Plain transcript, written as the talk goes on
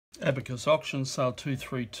Abacus Auction, sale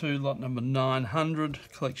 232, lot number 900,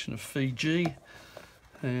 collection of Fiji.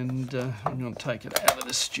 And I'm going to take it out of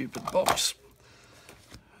this stupid box.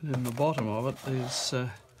 And in the bottom of it, there's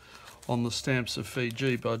On the Stamps of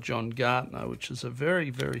Fiji by John Gartner, which is a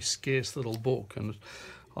very, very scarce little book. And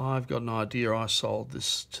I've got an idea I sold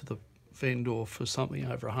this to the vendor for something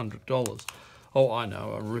over $100. Oh, I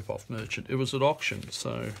know, a rip-off merchant. It was at auction,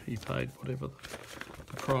 so he paid whatever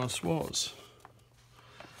the price was.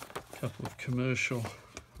 A couple of commercial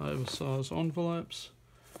oversized envelopes,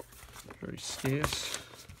 very scarce.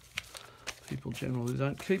 People generally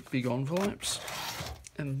don't keep big envelopes.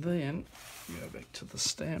 And then go back to the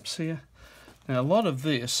stamps here. Now, a lot of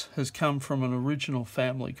this has come from an original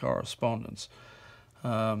family correspondence.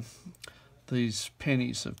 These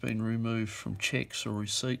pennies have been removed from cheques or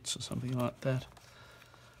receipts or something like that.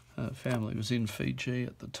 Family was in Fiji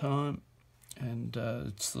at the time, and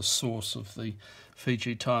it's the source of the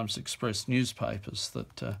Fiji Times Express newspapers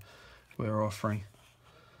that we're offering.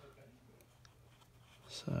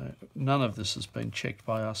 So none of this has been checked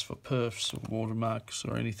by us for perfs or watermarks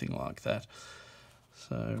or anything like that.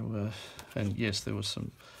 So, and yes, there were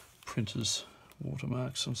some printers'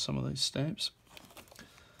 watermarks on some of these stamps.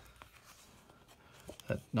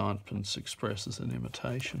 That 9pence Express is an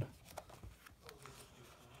imitation.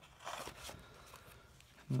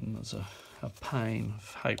 And then there's a pane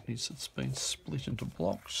of halfpennies that's been split into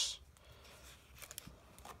blocks.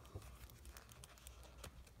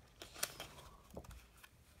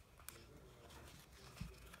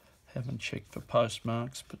 Haven't checked for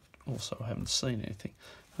postmarks, but also haven't seen anything.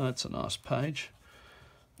 Oh, that's a nice page.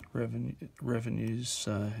 Revenues,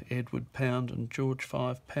 Edward pound and George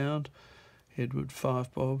 £5, Edward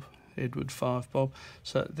 5 bob, Edward 5 bob.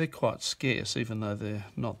 So they're quite scarce, even though they're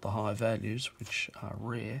not the high values, which are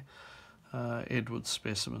rare. Edward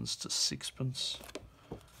specimens to 6pence.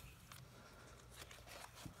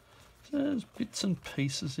 So there's bits and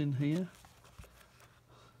pieces in here.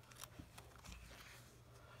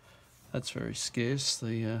 That's very scarce,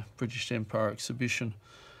 the British Empire exhibition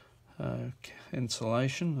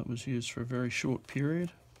insulation that was used for a very short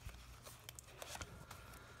period.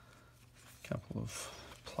 A couple of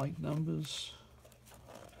plate numbers.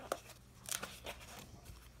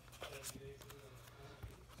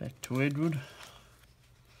 Back to Edward.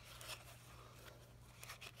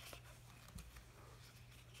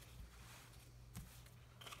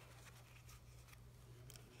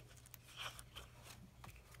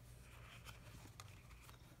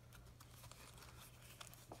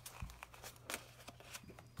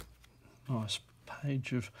 Nice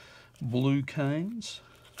page of blue canes.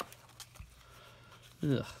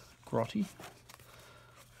 Ugh, grotty.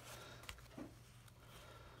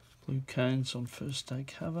 Blue canes on first day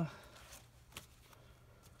cover.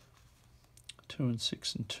 2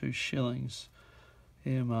 6 and 2 shillings.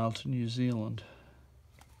 Airmail to New Zealand.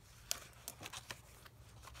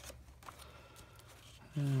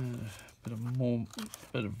 Bit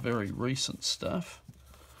of very recent stuff.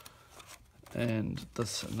 And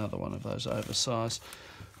that's another one of those oversized.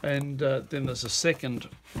 And then there's a second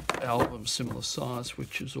album similar size,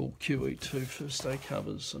 which is all QE2 first day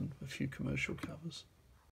covers and a few commercial covers.